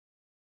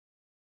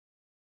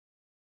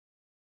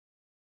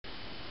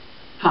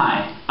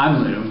Hi,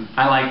 I'm Lou.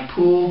 I like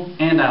pool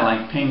and I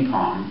like ping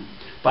pong,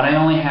 but I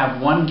only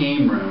have one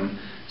game room,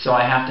 so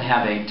I have to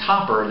have a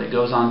topper that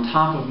goes on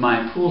top of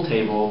my pool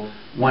table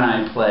when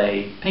I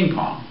play ping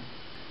pong.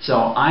 So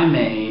I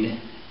made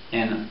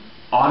an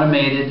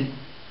automated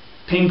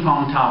ping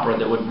pong topper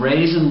that would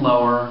raise and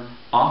lower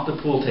off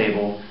the pool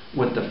table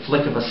with the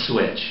flick of a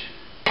switch.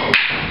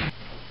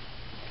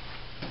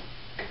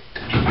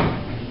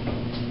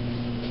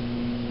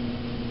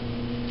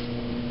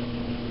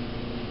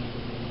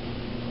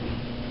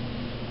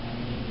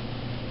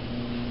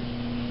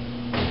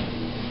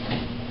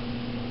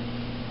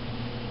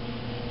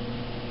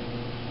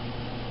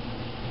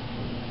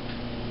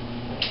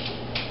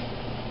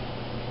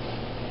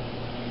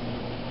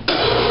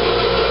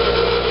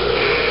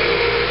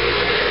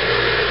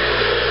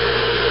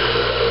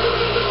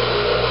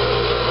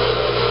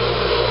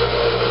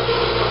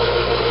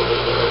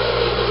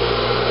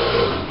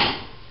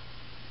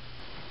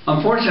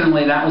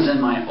 Unfortunately, that was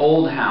in my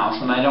old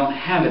house and I don't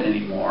have it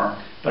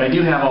anymore, but I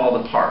do have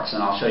all the parts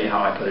and I'll show you how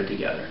I put it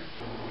together.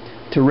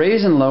 To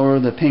raise and lower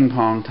the ping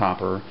pong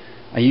topper,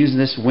 I used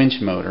this winch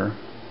motor.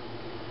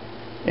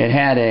 It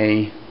had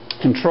a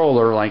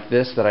controller like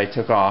this that I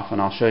took off,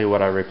 and I'll show you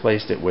what I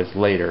replaced it with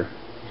later.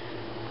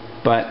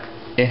 But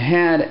it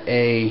had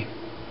a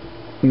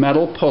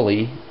metal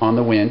pulley on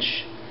the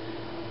winch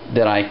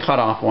that I cut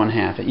off one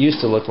half. It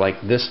used to look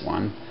like this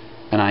one,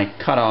 and I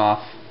cut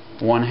off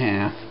one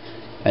half.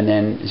 And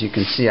then, as you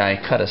can see, I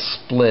cut a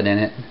split in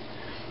it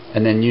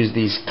and then used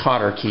these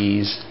cotter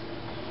keys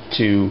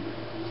to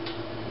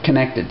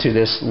connect it to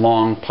this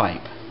long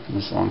pipe. And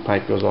this long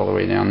pipe goes all the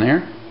way down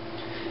there.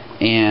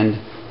 And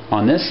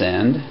on this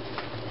end,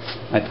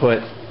 I put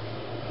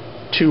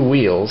two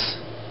wheels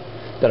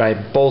that I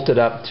bolted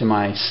up to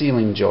my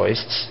ceiling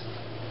joists.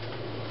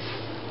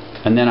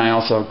 And then I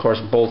also, of course,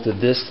 bolted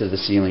this to the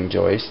ceiling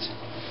joist.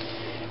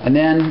 And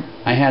then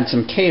I had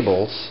some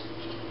cables,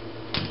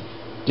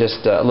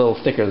 just a little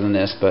thicker than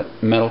this, but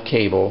metal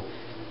cable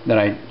that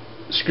I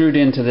screwed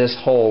into this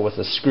hole with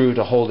a screw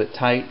to hold it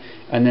tight,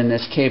 and then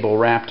this cable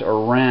wrapped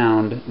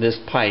around this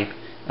pipe,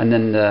 and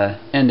then the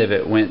end of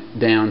it went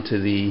down to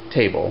the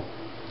table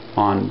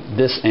on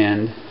this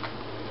end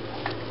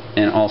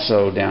and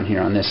also down here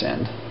on this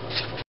end.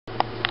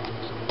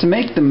 To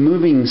make the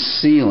moving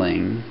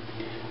ceiling,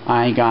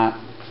 I got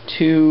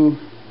two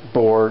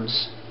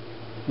boards,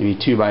 maybe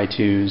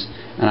 2x2s,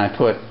 and I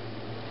put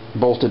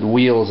bolted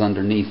wheels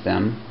underneath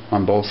them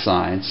on both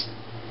sides,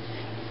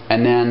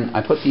 and then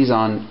I put these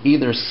on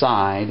either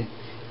side,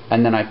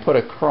 and then I put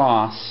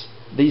across,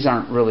 these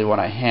aren't really what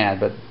I had,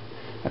 but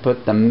I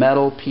put the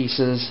metal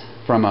pieces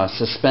from a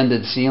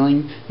suspended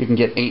ceiling. You can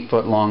get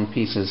 8-foot long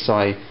pieces, so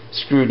I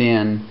screwed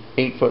in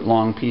 8-foot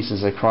long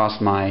pieces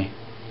across my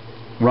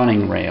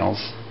running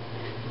rails,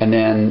 and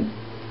then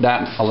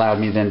that allowed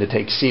me then to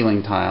take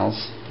ceiling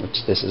tiles,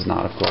 which this is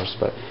not, of course,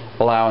 but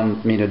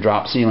allowing me to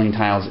drop ceiling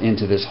tiles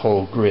into this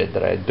whole grid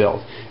that I had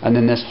built. And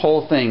then this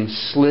whole thing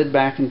slid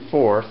back and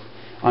forth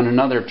on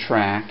another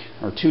track,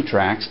 or two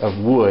tracks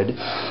of wood.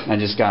 I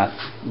just got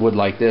wood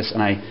like this,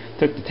 and I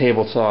took the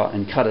table saw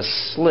and cut a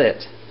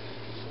slit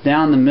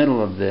down the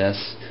middle of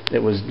this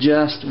that was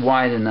just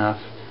wide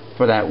enough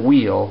for that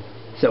wheel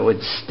so it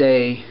would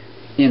stay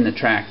in the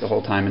track the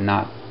whole time and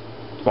not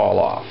fall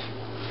off.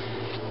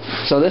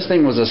 So this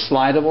thing was a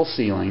slidable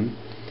ceiling,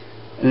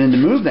 and then to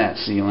move that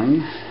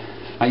ceiling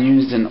I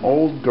used an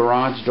old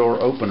garage door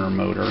opener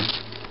motor,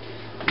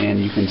 and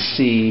you can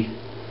see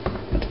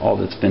all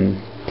that's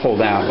been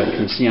pulled out, but you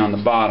can see on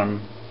the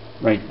bottom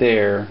right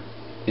there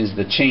is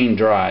the chain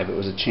drive. It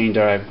was a chain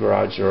drive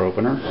garage door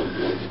opener,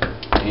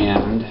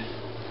 and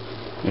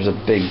there's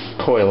a big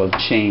coil of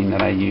chain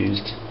that I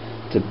used.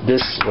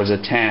 This was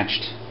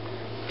attached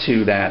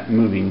to that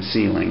moving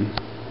ceiling.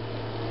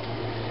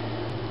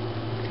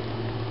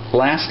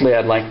 Lastly,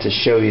 I'd like to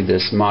show you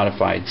this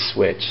modified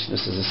switch.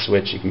 This is a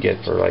switch you can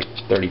get for like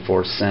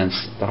 34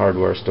 cents at the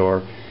hardware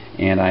store,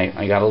 and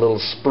I got a little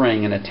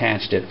spring and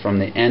attached it from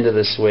the end of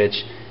the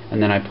switch,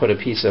 and then I put a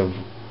piece of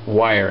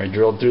wire. I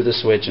drilled through the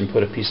switch and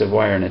put a piece of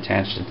wire and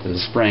attached it to the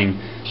spring,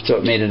 so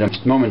it made it a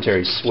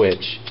momentary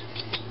switch.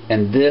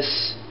 And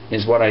this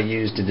is what I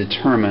used to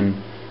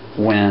determine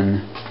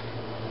when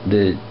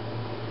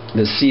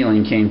the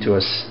ceiling came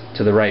to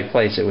the right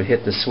place. It would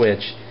hit the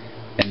switch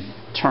and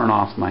turn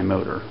off my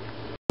motor.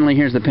 Finally,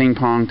 here's the ping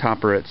pong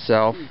topper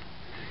itself.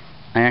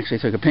 I actually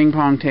took a ping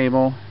pong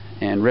table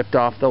and ripped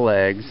off the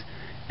legs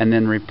and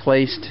then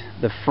replaced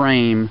the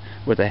frame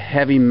with a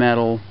heavy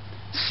metal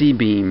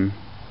C-beam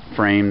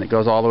frame that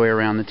goes all the way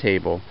around the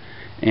table.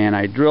 And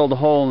I drilled a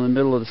hole in the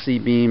middle of the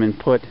C-beam and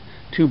put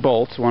two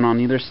bolts, one on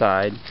either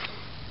side,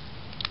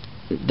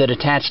 that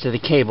attach to the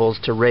cables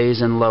to raise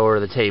and lower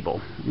the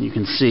table. And you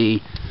can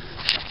see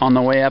on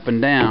the way up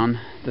and down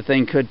the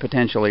thing could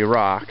potentially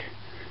rock,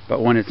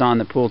 but when it's on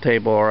the pool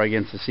table or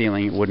against the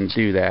ceiling it wouldn't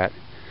do that.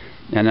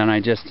 And then I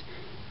just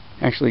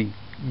actually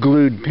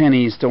glued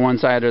pennies to one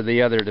side or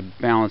the other to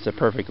balance it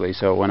perfectly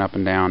so it went up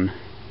and down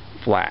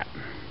flat.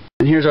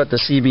 And here's what the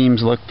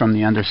C-beams look from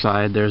the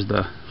underside. There's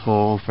the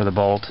hole for the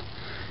bolt,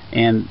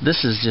 And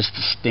this is just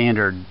the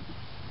standard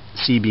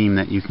C-beam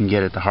that you can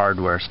get at the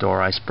hardware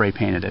store. I spray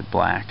painted it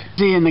black.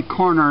 See, in the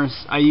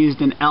corners I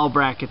used an L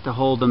bracket to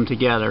hold them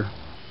together.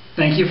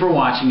 Thank you for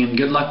watching, and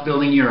good luck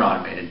building your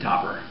automated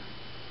topper.